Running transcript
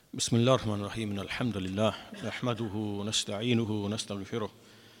بسم الله الرحمن الرحيم الحمد لله نحمده ونستعينه ونستغفره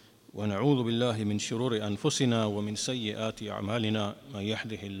ونعوذ بالله من شرور أنفسنا ومن سيئات أعمالنا من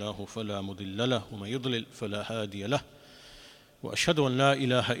يهده الله فلا مضل له ومن يضلل فلا هادي له وأشهد أن لا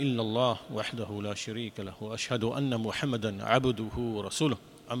إله إلا الله وحده لا شريك له وأشهد أن محمدا عبده ورسوله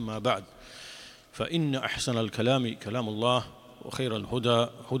أما بعد فإن أحسن الكلام كلام الله وخير الهدى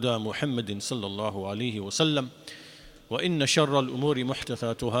هدى محمد صلى الله عليه وسلم وإن شر الأمور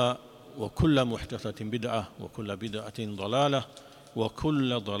محدثاتها وكل محدثة بدعة وكل بدعة ضلالة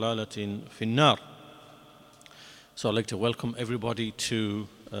وكل ضلالة في النار. So I'd like to welcome everybody to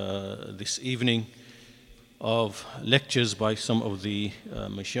this evening of lectures by some of the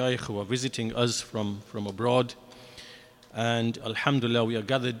mashayikh who are visiting us from abroad. And alhamdulillah, we are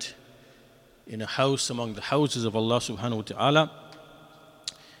gathered in a house among the houses of Allah subhanahu wa ta'ala,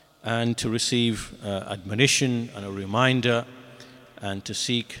 and to receive admonition and a reminder and to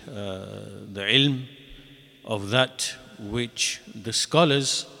seek the ilm of that which the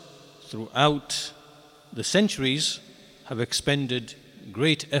scholars throughout the centuries have expended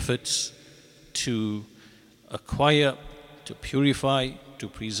great efforts to acquire, to purify, to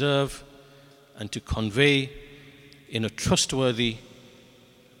preserve, and to convey in a trustworthy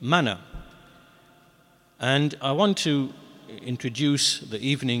manner. And I want to introduce the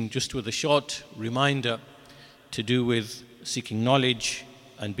evening just with a short reminder to do with seeking knowledge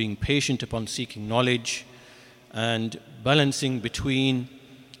and being patient upon seeking knowledge and balancing between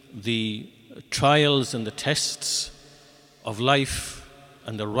the trials and the tests of life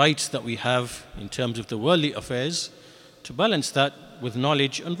and the rights that we have in terms of the worldly affairs, to balance that with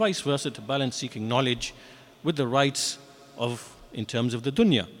knowledge, and vice versa, to balance seeking knowledge with the rights of in terms of the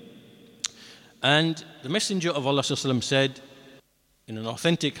dunya. And the Messenger of Allah said in an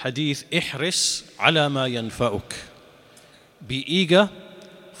authentic hadith, "Ihris ala ma yanfa'uk." Be eager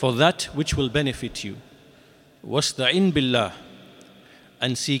for that which will benefit you. Wasta'in billah,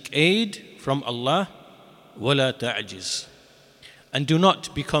 and seek aid from Allah. Wala ta'jiz, and do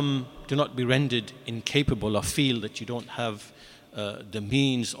not be rendered incapable or feel that you don't have the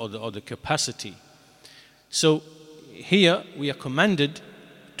means or the capacity. So here we are commanded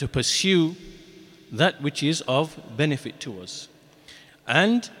to pursue that which is of benefit to us.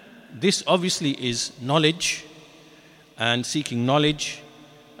 And this obviously is knowledge and seeking knowledge,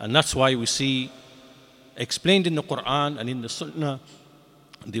 and that's why we see explained in the Quran and in the Sunnah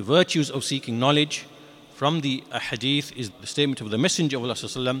the virtues of seeking knowledge. From the hadith is the statement of the Messenger of Allah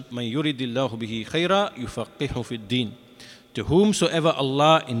sallallahu alaihi wasallam, "Man yuridillahu bihi khayra yufaqihu fid din." To whomsoever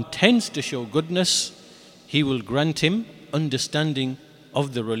Allah intends to show goodness, He will grant him understanding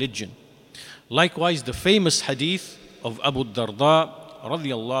of the religion. Likewise, the famous hadith of Abu Darda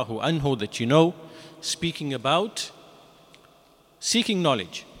radiyallahu anhu that you know, speaking about seeking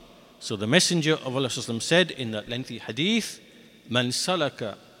knowledge. So the Messenger of Allah said in that lengthy hadith, "Man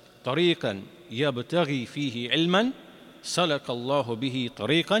salaka tariqan yabtaghi fihi ilman, salaka Allahu bihi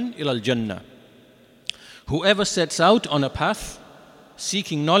tariqan ila al-jannah." Whoever sets out on a path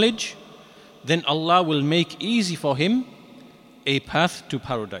seeking knowledge, then Allah will make easy for him a path to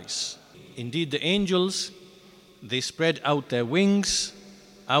paradise. Indeed, the angels, they spread out their wings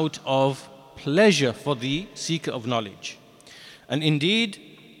out of pleasure for the seeker of knowledge. And indeed,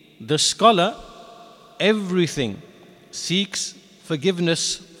 the scholar, everything seeks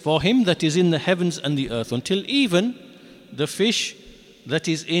forgiveness for him that is in the heavens and the earth, until even the fish that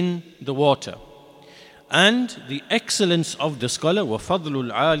is in the water. And the excellence of the scholar,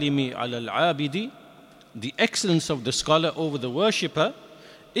 وَفَضْلُ الْعَالِمِ عَلَى الْعَابِدِ, the excellence of the scholar over the worshipper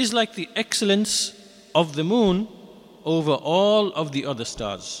is like the excellence of the moon over all of the other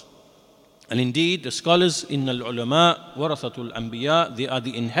stars. And indeed, the scholars in al-ulama warathatul anbiya, they are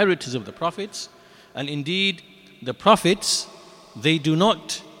the inheritors of the prophets. And indeed, the prophets, they do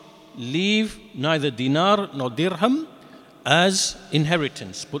not leave neither dinar nor dirham as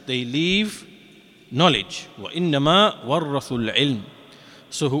inheritance, but they leave knowledge. وَإِنَّمَا وَرَّثُوا الْعِلْمِ.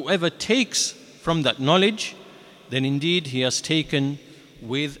 So whoever takes from that knowledge, then indeed he has taken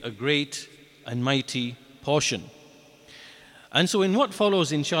with a great and mighty portion. And so in what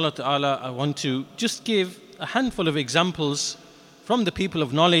follows, inshallah ta'ala, I want to just give a handful of examples from the people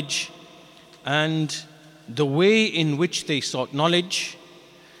of knowledge and the way in which they sought knowledge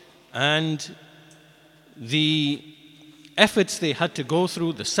and the efforts they had to go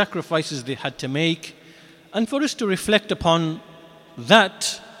through, the sacrifices they had to make, and for us to reflect upon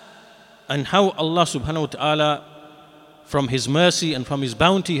that and how Allah subhanahu wa ta'ala, from His mercy and from His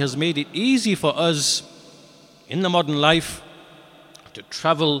bounty, has made it easy for us in the modern life to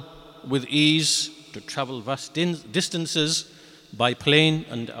travel with ease, to travel vast distances, by plane,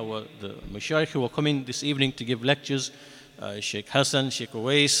 and the Mashaykh who are coming this evening to give lectures, Sheikh Hassan, Sheikh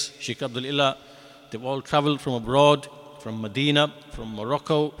Uwais, Sheikh Abdul Ilah, they've all traveled from abroad, from Medina, from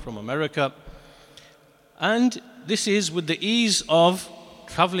Morocco, from America. And this is with the ease of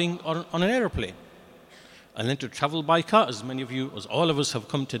traveling on an aeroplane. And then to travel by car, as many of you, as all of us have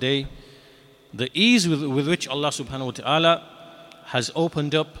come today, the ease with which Allah subhanahu wa ta'ala has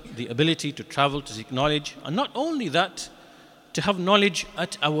opened up the ability to travel, to seek knowledge, and not only that, to have knowledge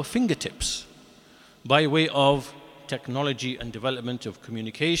at our fingertips by way of technology and development of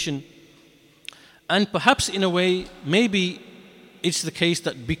communication. And perhaps in a way, maybe it's the case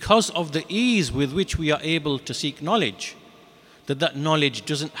that because of the ease with which we are able to seek knowledge, that knowledge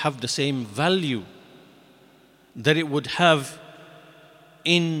doesn't have the same value that it would have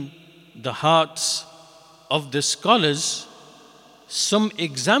in the hearts of the scholars, some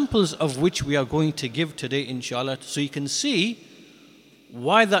examples of which we are going to give today, inshallah, so you can see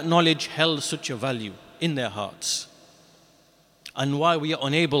why that knowledge held such a value in their hearts and why we are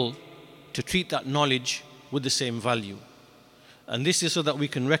unable to treat that knowledge with the same value. And this is so that we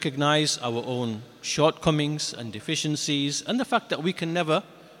can recognize our own shortcomings and deficiencies and the fact that we can never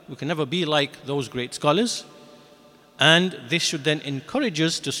be like those great scholars. And this should then encourage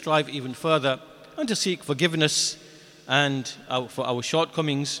us to strive even further and to seek forgiveness and for our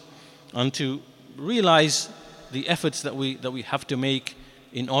shortcomings, and to realize the efforts that we have to make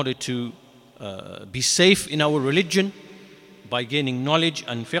in order to be safe in our religion by gaining knowledge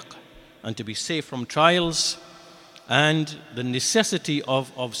and fiqh, and to be safe from trials, and the necessity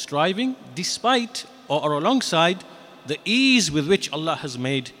of striving despite or alongside the ease with which Allah has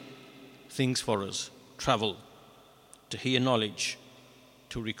made things for us. Travel, to hear knowledge,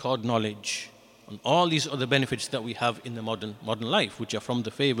 to record knowledge, and all these other benefits that we have in the modern life, which are from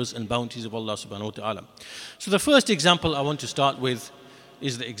the favors and bounties of Allah subhanahu wa ta'ala. So the first example I want to start with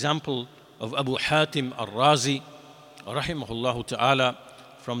is the example of Abu Hatim al-Razi, rahimahullah ta'ala,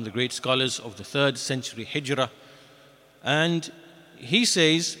 from the great scholars of the 3rd century Hijrah. And he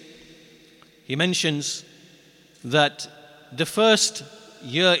mentions that the first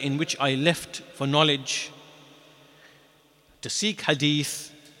year in which I left for knowledge to seek hadith,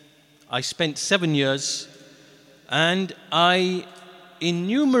 I spent 7 years, and I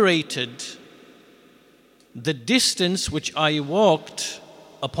enumerated the distance which I walked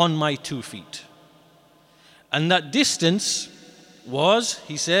upon my 2 feet. And that distance was,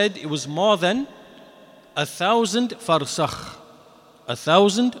 he said, it was more than 1,000 farsakh.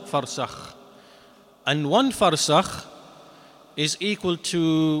 1,000 farsakh. And 1 farsakh is equal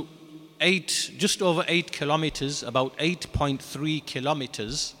to just over 8 kilometers, about 8.3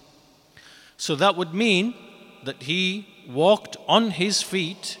 kilometers. So that would mean that he walked on his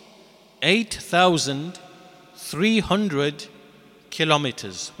feet 8,300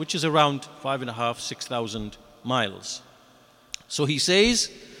 kilometers, which is around 5,500–6,000 miles. So he says,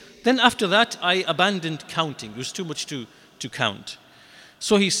 then after that I abandoned counting. It was too much to count.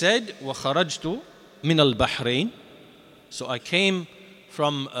 So he said, وَخَرَجْتُ مِنَ الْبَحْرَيْنِ. So I came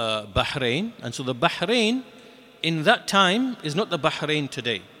from Bahrain. And so the Bahrain in that time is not the Bahrain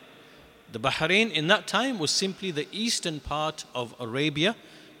today. The Bahrain in that time was simply the eastern part of Arabia,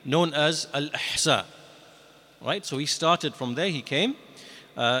 known as Al-Ahsa. Right? So he started from there, he came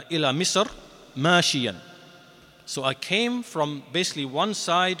ila Misr mashiyan. So I came from basically one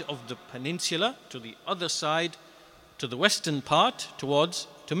side of the peninsula to the other side, to the western part, to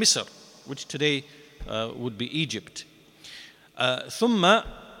Misr, which today would be Egypt. ثم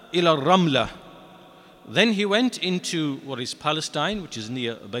إلى الرملة. Then he went into what is Palestine, which is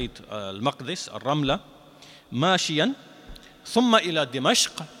near Bayt al-Maqdis, al-Ramla, Mashiyan, ثم إلى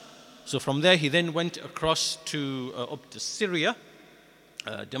دمشق. So from there he then went across up to Syria,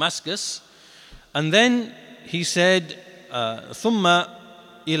 Damascus, and then he said, ثم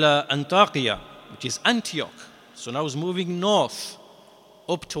إلى أنطاكيا, which is Antioch. So now he's moving north,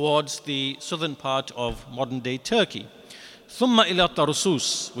 up towards the southern part of modern-day Turkey. ثم إلى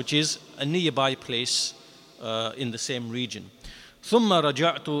طرسوس, which is a nearby place in the same region. ثم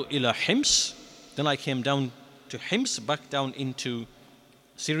رجعت إلى حمص. Then I came down to Hims, back down into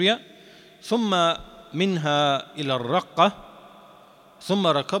Syria. ثم منها إلى الرقة. ثم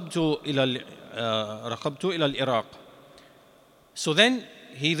ركبت إلى العراق. So then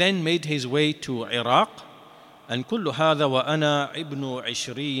he made his way to Iraq. And كل هذا وأنا ابن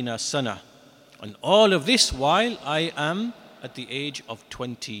 20 سنة. And all of this while I am at the age of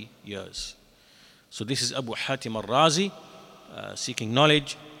 20 years. So this is Abu Hatim al-Razi, seeking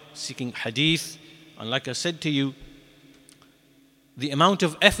knowledge, seeking hadith. And like I said to you, the amount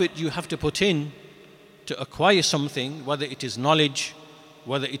of effort you have to put in to acquire something, whether it is knowledge,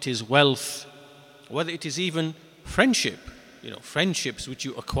 whether it is wealth, whether it is even friendship, friendships which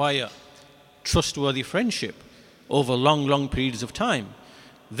you acquire, trustworthy friendship over long periods of time,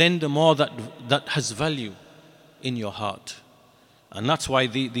 then the more that has value in your heart. And that's why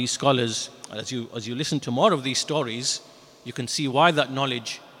these scholars, as you listen to more of these stories, you can see why that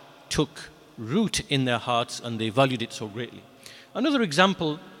knowledge took root in their hearts and they valued it so greatly. Another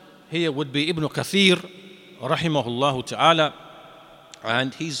example here would be Ibn Kathir, rahimahullah ta'ala,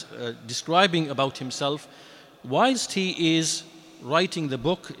 and he's describing about himself whilst he is writing the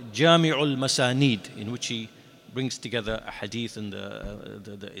book Jami'ul Masanid, in which he brings together a hadith and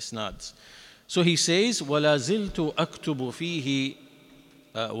the isnads. So he says, وَلَا زِلْتُ أَكْتُبُ فِيهِ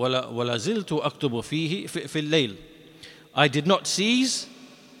فِي اللَّيْلِ. I did not cease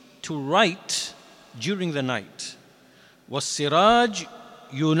to write during the night. وَالسِّرَاجُ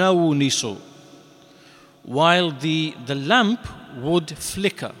يُنَوْنِسُ. While the lamp would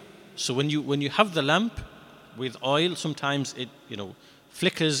flicker. So when you have the lamp with oil, sometimes it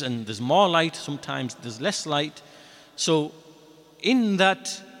flickers and there's more light, sometimes there's less light. So in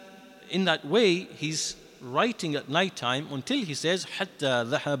that way, he's writing at night time until he says,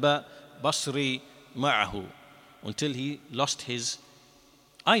 حَتَّى ذَهَبَ بَصْرِي مَعَهُ, until he lost his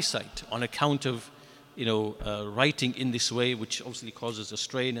eyesight on account of writing in this way, which obviously causes a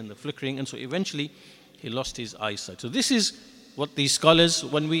strain and the flickering, and so eventually he lost his eyesight. So this is what these scholars,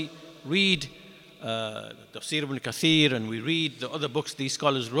 when we read Tafsir ibn Kathir and we read the other books these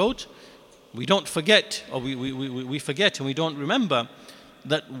scholars wrote, we don't forget, or we forget and we don't remember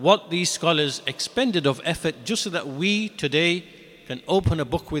that what these scholars expended of effort just so that we today can open a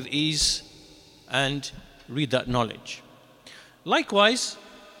book with ease and read that knowledge. Likewise,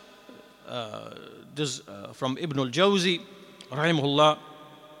 there's from Ibn al-Jawzi, rahimahullah,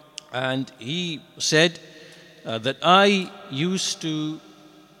 and he said that I used to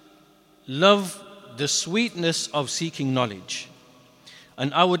love the sweetness of seeking knowledge,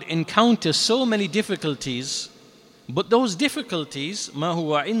 and I would encounter so many difficulties, but those difficulties ما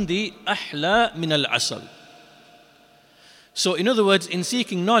هو عندي أحلى من العسل. So in other words, in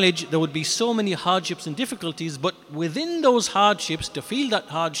seeking knowledge there would be so many hardships and difficulties, but within those hardships, to feel that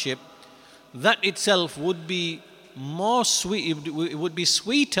hardship, that itself would be more sweet, it would be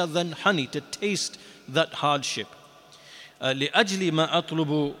sweeter than honey to taste that hardship. لأجل ما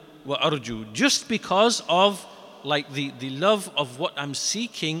أطلب وأرجو, just because of the love of what I'm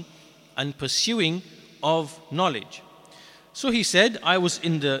seeking and pursuing of knowledge. So he said, I was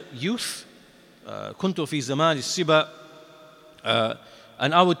in the youth, كنت في زمان الصبا,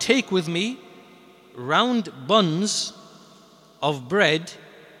 and I would take with me round buns of bread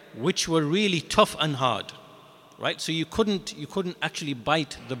which were really tough and hard, right? So you couldn't actually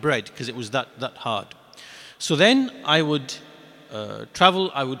bite the bread because it was that hard. So then I would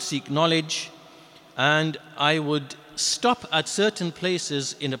travel, I would seek knowledge, and I would stop at certain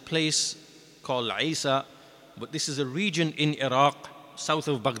places in a place called Isa, but this is a region in Iraq, south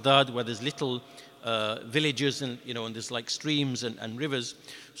of Baghdad, where there's little villages and and there's like streams and rivers.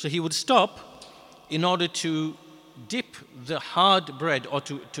 So he would stop in order to dip the hard bread, or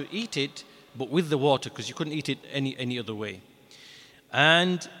to eat it, but with the water, because you couldn't eat it any other way.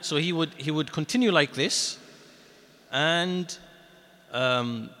 And so he would continue like this, and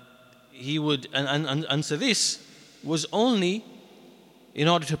he would and so this was only in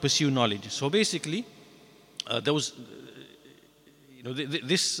order to pursue knowledge. So basically, there was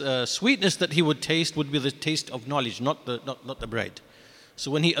this sweetness that he would taste would be the taste of knowledge, not the bread. So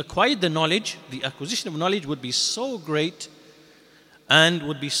when he acquired the knowledge, the acquisition of knowledge would be so great and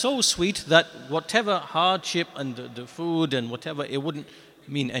would be so sweet that whatever hardship and the food and whatever, it wouldn't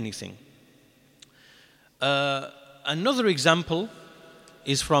mean anything. Another example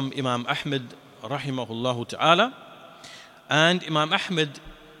is from Imam Ahmad, rahimahullah ta'ala. And Imam Ahmad,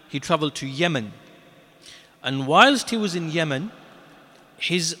 he traveled to Yemen. And whilst he was in Yemen,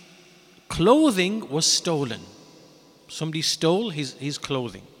 his clothing was stolen. Somebody stole his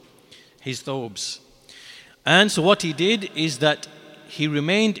clothing, his thawbs. And so what he did is that he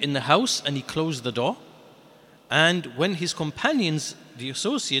remained in the house and he closed the door. And when his companions, the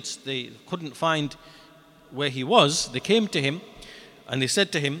associates, they couldn't find where he was, they came to him and they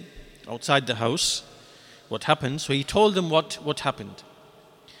said to him outside the house what happened. So he told them what happened.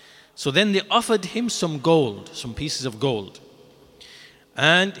 So then they offered him some gold, some pieces of gold,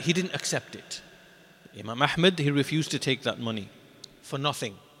 and he didn't accept it. Imam Ahmad, he refused to take that money for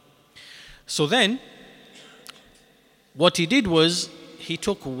nothing. So then what he did was he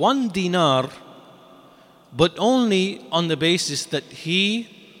took 1 dinar, but only on the basis that he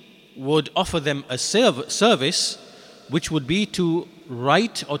would offer them a service, which would be to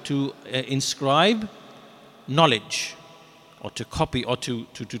write or to inscribe knowledge, or to copy, or to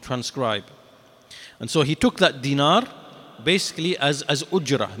transcribe. And so he took that dinar basically as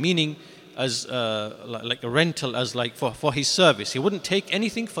ujra, meaning as like a rental, as like for his service. He wouldn't take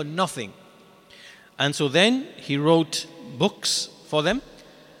anything for nothing. And so then he wrote books for them,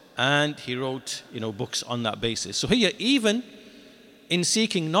 and he wrote books on that basis. So here, even in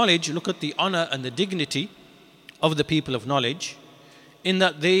seeking knowledge, look at the honor and the dignity of the people of knowledge, in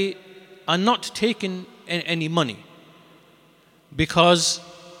that they are not taking any money, because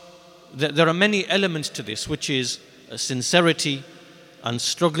there are many elements to this, which is sincerity and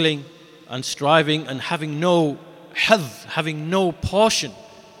struggling and striving and having no hadh, having no portion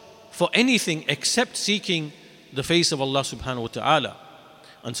for anything except seeking the face of Allah subhanahu wa ta'ala.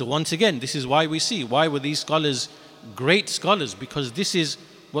 And so once again, this is why we see, why were these scholars great scholars? Because this is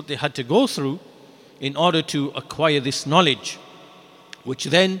what they had to go through in order to acquire this knowledge, which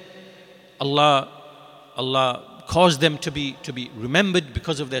then Allah caused them to be remembered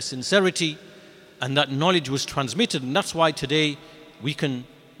because of their sincerity, and that knowledge was transmitted. And that's why today we can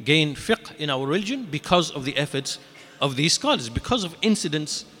gain fiqh in our religion, because of the efforts of these scholars, because of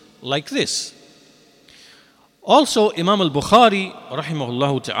incidents like this. Also, Imam al-Bukhari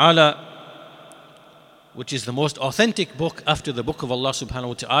rahimahullah ta'ala, which is the most authentic book after the book of Allah subhanahu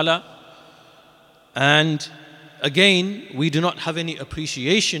wa ta'ala, and again we do not have any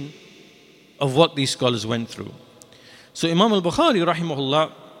appreciation of what these scholars went through. So Imam al-Bukhari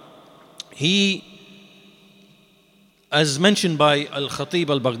rahimahullah, he, as mentioned by Al-Khatib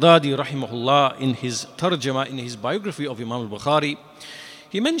al-Baghdadi rahimahullah in his tarjama, in his biography of Imam al-Bukhari,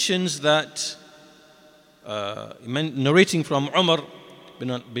 he mentions that, narrating from Umar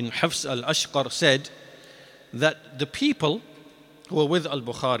bin Hafs al-Ashqar, said that the people who were with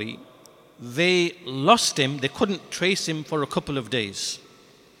al-Bukhari, they lost him, they couldn't trace him for a couple of days,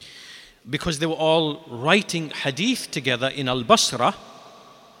 because they were all writing hadith together in Albaseerah.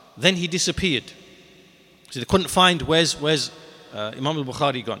 Then he disappeared, so they couldn't find where's Imam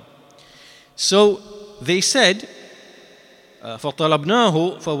al-Bukhari gone. So they said,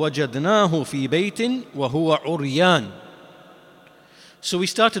 فَطَلَبْنَاهُ فَوَجَدْنَاهُ فِي بَيْتٍ وَهُوَ عُرْيَانٌ. So we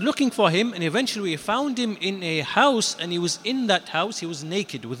started looking for him, and eventually we found him in a house, and he was in that house, he was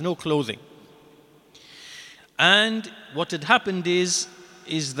naked with no clothing. And what had happened is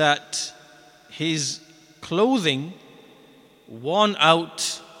that his clothing, worn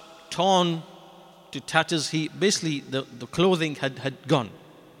out, torn to tatters, the clothing had gone.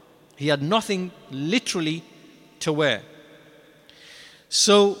 He had nothing literally to wear.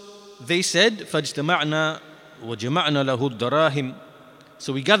 So they said, فَاجْتَمَعْنَا وَجَمَعْنَا لَهُ الدَّرَاهِمْ.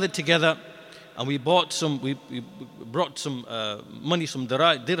 So we gathered together, and we brought some money, some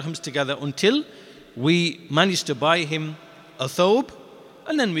dirhams together, until we managed to buy him a thobe,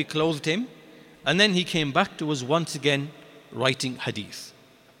 and then we clothed him, and then he came back to us once again writing hadith.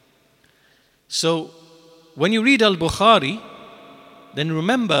 So when you read al-Bukhari, then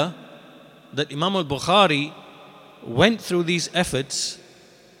remember that Imam al-Bukhari went through these efforts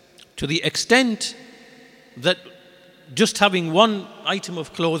to the extent that just having one item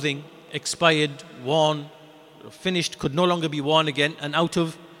of clothing expired, worn, finished, could no longer be worn again, and out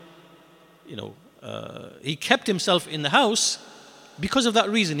of, he kept himself in the house because of that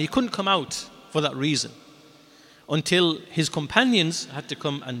reason. He couldn't come out for that reason, until his companions had to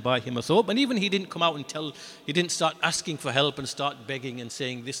come and buy him a thobe. And even he didn't come out he didn't start asking for help and start begging and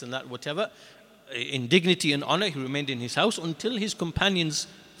saying this and that, whatever. In dignity and honor, he remained in his house until his companions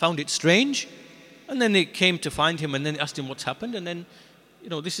found it strange, and then they came to find him, and then asked him what's happened. And then,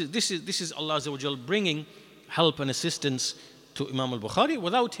 this is Allah Azza wa Jal bringing help and assistance to Imam al-Bukhari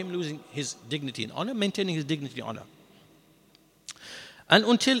without him losing his dignity and honor, maintaining his dignity and honor. And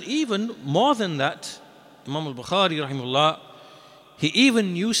until even more than that, Imam al-Bukhari rahimahullah, he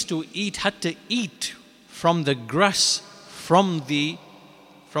even had to eat from the grass from the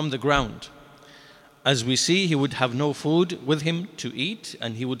ground. As we see, he would have no food with him to eat,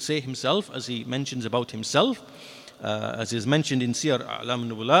 and he would say himself, as he mentions about himself, as is mentioned in Siyar A'lam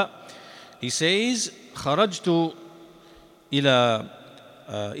an-Nubala, he says, خرجت إلى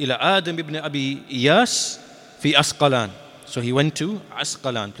آدم ibn Abi Iyas في أسقلان. So he went to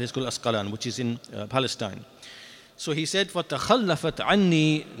Asqalan, place called Asqalan, which is in Palestine. So he said, فَتَخَلَّفَتْ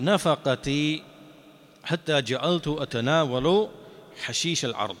عَنِّي نَفَقَتِي حَتَّى جَعَلْتُ أَتَنَاوَلُ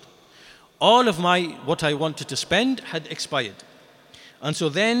حَشِيشَ الْأَرْضِ. All of what I wanted to spend had expired. And so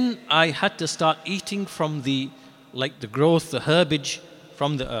then I had to start eating from the growth, the herbage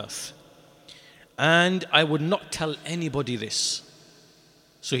from the earth. And I would not tell anybody this.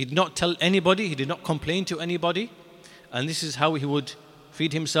 So he did not tell anybody, he did not complain to anybody, and this is how he would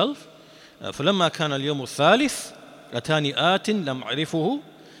feed himself. فلما كان اليوم الثالث أتاني آت لم أعرفه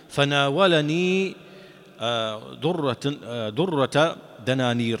فناولني درة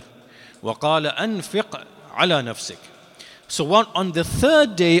دنانير وقال أنفق على نفسك. So on the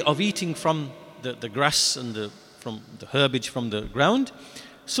third day of eating from the grass and from the herbage from the ground,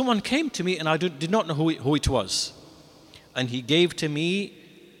 someone came to me and I did not know who it was. And he gave to me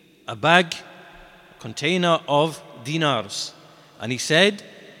a bag, container of dinars. And he said,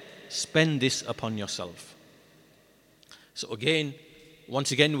 spend this upon yourself. So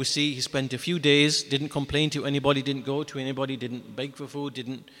once again we see he spent a few days, didn't complain to anybody, didn't go to anybody, didn't beg for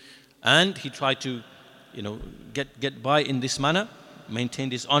food, and he tried to get by in this manner,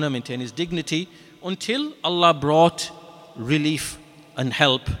 maintained his honor, maintained his dignity, until Allah brought relief and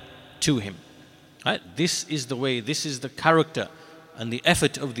help to him. Right? This is the way, this is the character and the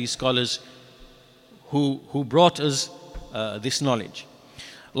effort of these scholars who brought us this knowledge.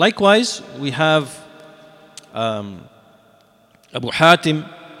 Likewise, we have Abu Hatim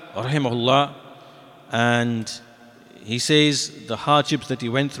rahimahullah, and he says the hardships that he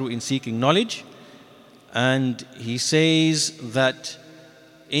went through in seeking knowledge, and he says that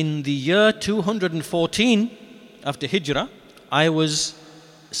in the year 214 after Hijrah, I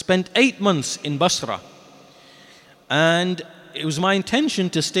spent 8 months in Basra, and it was my intention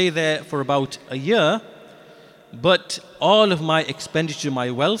to stay there for about a year, but all of my expenditure, my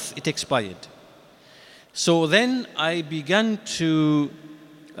wealth, it expired. So then I began to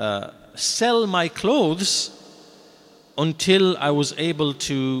sell my clothes until I was able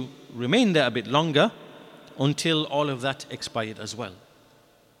to remain there a bit longer, until all of that expired as well.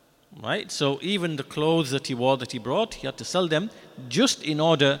 Right? So even the clothes that he wore, that he brought, he had to sell them just in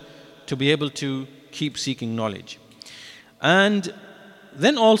order to be able to keep seeking knowledge. And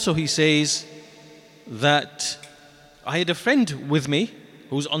then also he says that I had a friend with me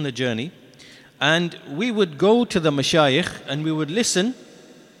who was on the journey, and we would go to the mashayikh and we would listen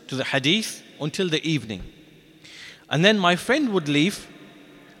to the hadith until the evening. And then my friend would leave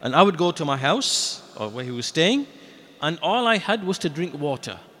and I would go to my house or where he was staying, and all I had was to drink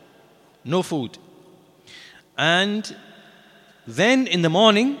water, no food. And then in the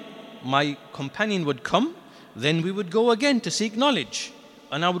morning my companion would come, then we would go again to seek knowledge,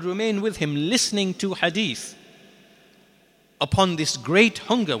 and I would remain with him listening to hadith upon this great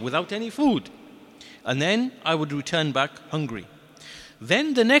hunger without any food. And then I would return back hungry.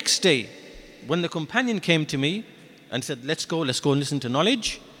 Then the next day, when the companion came to me and said, let's go and listen to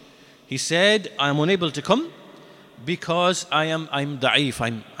knowledge, he said, I am unable to come because I'm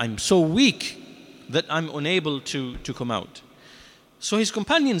da'if, I'm so weak that I'm unable to come out. So his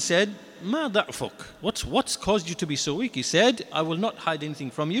companion said, Ma da'fuk, what's caused you to be so weak? He said, I will not hide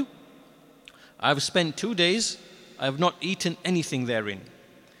anything from you. I've spent 2 days, I have not eaten anything therein.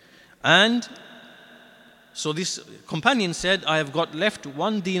 And so this companion said, I have got left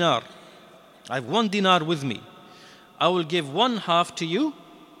 1 dinar. I have 1 dinar with me. I will give 1/2 to you,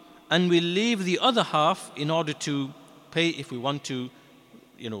 and we'll leave the other half in order to pay if we want to,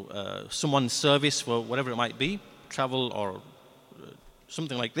 someone's service for whatever it might be, travel or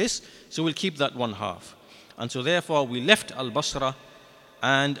something like this. So we'll keep that 1/2. And so therefore we left Al-Basra,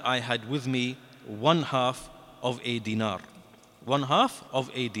 and I had with me 1/2 of a dinar. 1/2 of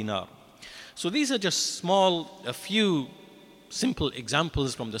a dinar. So these are just a few simple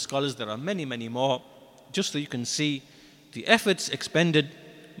examples from the scholars. There are many, many more, just so you can see the efforts expended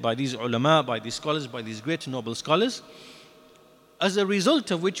by these ulama, by these scholars, by these great noble scholars, as a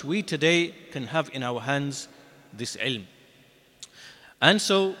result of which we today can have in our hands this ilm. And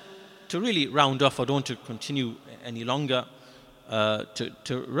so to really round off, I don't want to continue any longer,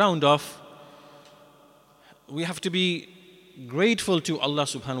 to round off, we have to be grateful to Allah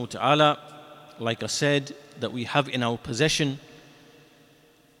subhanahu wa ta'ala, like I said, that we have in our possession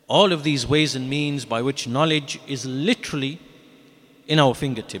all of these ways and means by which knowledge is literally in our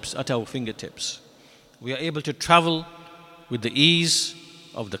fingertips, at our fingertips. We are able to travel with the ease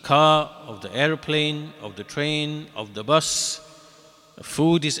of the car, of the airplane, of the train, of the bus.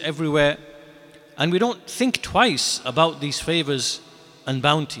 Food is everywhere, and we don't think twice about these favors and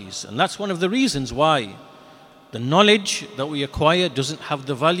bounties. And that's one of the reasons why the knowledge that we acquire doesn't have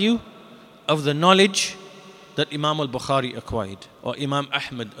the value of the knowledge that Imam al-Bukhari acquired, or Imam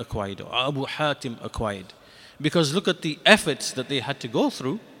Ahmad acquired, or Abu Hatim acquired. Because look at the efforts that they had to go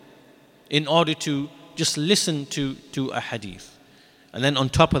through in order to just listen to a hadith. And then on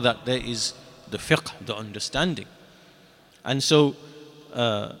top of that, there is the fiqh, the understanding. And so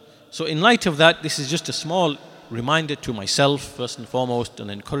in light of that, this is just a small reminder to myself, first and foremost, an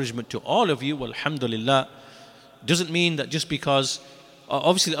encouragement to all of you, alhamdulillah, doesn't mean that just because,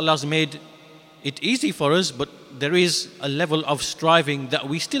 obviously Allah has made it easy for us, but there is a level of striving that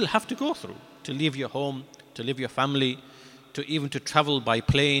we still have to go through. To leave your home, to leave your family, to even to travel by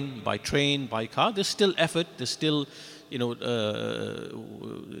plane, by train, by car, there's still effort, there's still,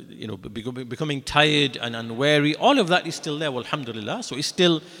 becoming tired and weary. All of that is still there, alhamdulillah. So it's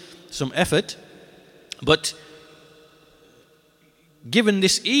still some effort. But given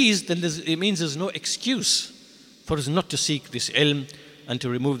this ease, then it means there's no excuse for us not to seek this ilm and to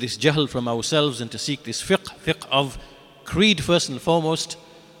remove this jahl from ourselves and to seek this fiqh of creed first and foremost,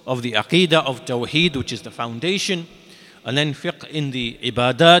 of the aqeedah of tawheed, which is the foundation, and then fiqh in the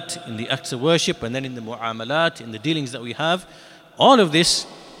ibadat, in the acts of worship, and then in the mu'amalat, in the dealings that we have. All of this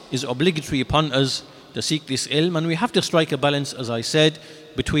is obligatory upon us to seek this ilm, and we have to strike a balance, as I said,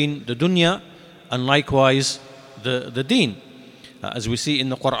 between the dunya and likewise the deen. As we see in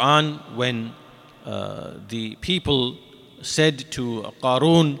the Quran, when the people said to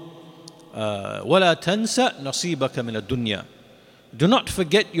Qarun, وَلَا تَنْسَ نَصِيبَكَ مِنَ الدُّنْيَا, do not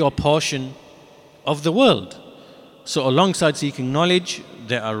forget your portion of the world. So alongside seeking knowledge,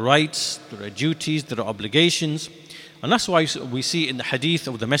 there are rights, there are duties, there are obligations. And that's why we see in the hadith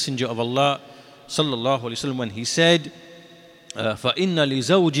of the Messenger of Allah sallallahu alaihi wasallam, when he said, فَإِنَّ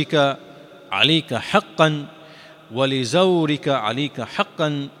لِزَوْجِكَ عَلَيْكَ حَقًّا وَلِزَوْرِكَ عَلَيْكَ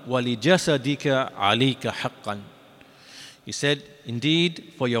حَقًّا وَلِجَسَدِكَ عَلَيْكَ حَقًّا. He said,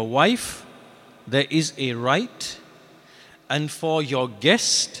 indeed, for your wife there is a right, and for your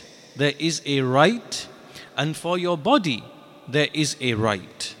guest there is a right, and for your body there is a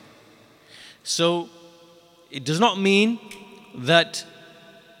right. So it does not mean that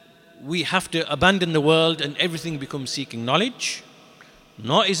we have to abandon the world and everything becomes seeking knowledge,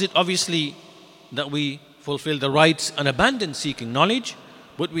 nor is it obviously that we fulfill the rights and abandon seeking knowledge,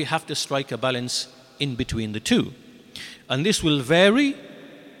 but we have to strike a balance in between the two. And this will vary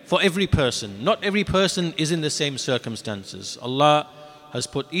for every person. Not every person is in the same circumstances. Allah has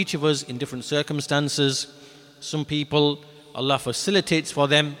put each of us in different circumstances. Some people, Allah facilitates for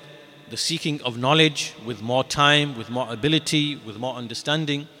them the seeking of knowledge with more time, with more ability, with more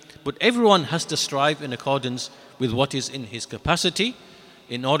understanding. But everyone has to strive in accordance with what is in his capacity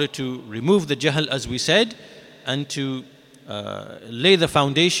in order to remove the jahl, as we said, and to lay the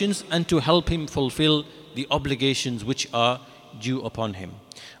foundations and to help him fulfill the obligations which are due upon him.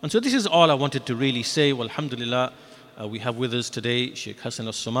 And so this is all I wanted to really say. Well, alhamdulillah, we have with us today Sheikh Hassan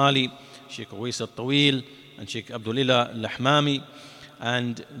al-Somali, Sheikh Awais al-Tawil, and Sheikh Abdulillah al-Lahmami.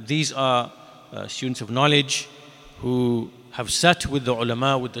 And these are students of knowledge who have sat with the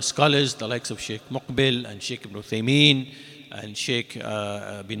ulama, with the scholars, the likes of Sheikh Muqbil and Sheikh Ibn Uthaymeen and Sheikh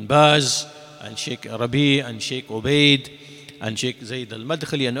bin Baz and Sheikh Rabi and Sheikh Ubaid and Sheikh Zayd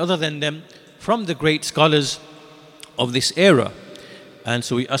al-Madkhali and other than them, from the great scholars of this era. And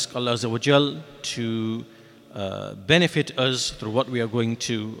so we ask Allah Azza wa Jal to benefit us through what we are going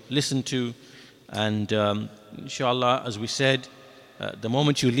to listen to. And inshallah, as we said, the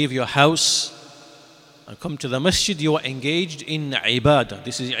moment you leave your house and come to the masjid, you are engaged in ibadah.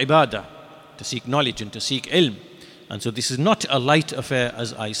 This is ibadah, to seek knowledge and to seek ilm. And so this is not a light affair,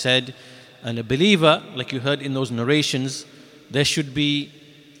 as I said. And a believer, like you heard in those narrations, there should be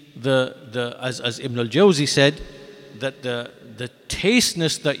as Ibn al-Jawzi said, that the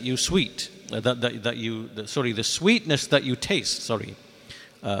tasteness that you the sweetness that you taste,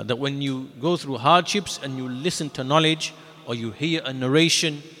 that when you go through hardships and you listen to knowledge, or you hear a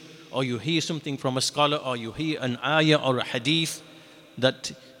narration, or you hear something from a scholar, or you hear an ayah or a hadith,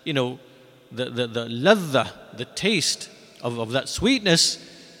 that the ladha, the taste of that sweetness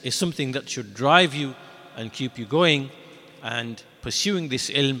is something that should drive you and keep you going and pursuing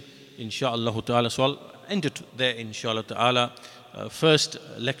this ilm, insha'Allah ta'ala. So I'll end it there, insha'Allah ta'ala. First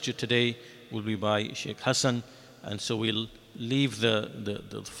lecture today will be by Sheikh Hassan, and so we'll leave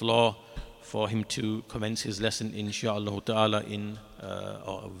the floor for him to commence his lesson, insha'Allah ta'ala, in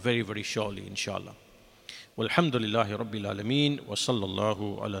very, very shortly, insha'Allah. Walhamdulillahi Rabbil Alameen, wa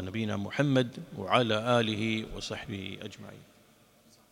sallallahu ala nabiyyina Muhammad wa ala alihi wa sahbihi ajma'in.